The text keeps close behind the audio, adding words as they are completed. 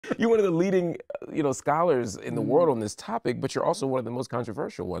you're one of the leading, scholars in the world on this topic, but you're also one of the most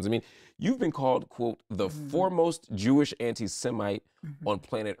controversial ones. I mean, you've been called, quote, the foremost Jewish anti-Semite on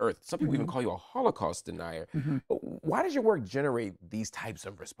planet Earth. Some people even call you a Holocaust denier. Why does your work generate these types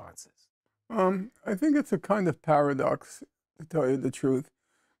of responses? I think it's a kind of paradox, to tell you the truth,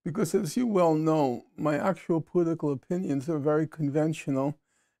 because as you well know, my actual political opinions are very conventional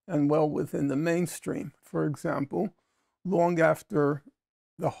and well within the mainstream. For example, long after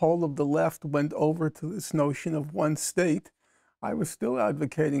the whole of the left went over to this notion of one state, I was still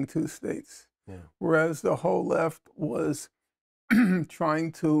advocating two states. Yeah. Whereas the whole left was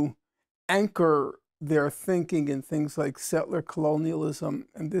trying to anchor their thinking in things like settler colonialism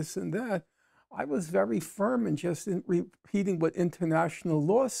and this and that, I was very firm in just repeating what international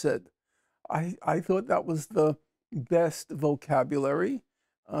law said. I thought that was the best vocabulary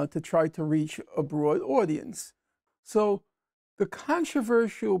to try to reach a broad audience. So the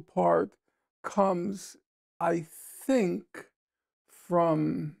controversial part comes, I think,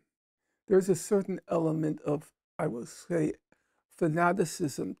 from, there's a certain element of, I will say,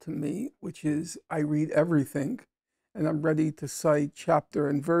 fanaticism to me, which is I read everything and I'm ready to cite chapter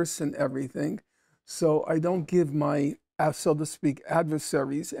and verse and everything. So I don't give my, so to speak,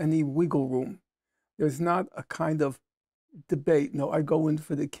 adversaries any wiggle room. There's not a kind of debate. No, I go in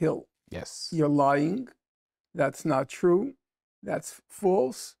for the kill. Yes. You're lying. That's not true. That's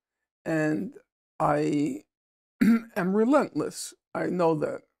false. And I am relentless. I know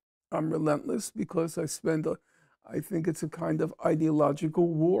that. I'm relentless because I think it's a kind of ideological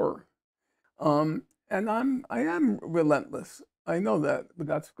war. And I am relentless. I know that, but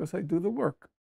that's because I do the work.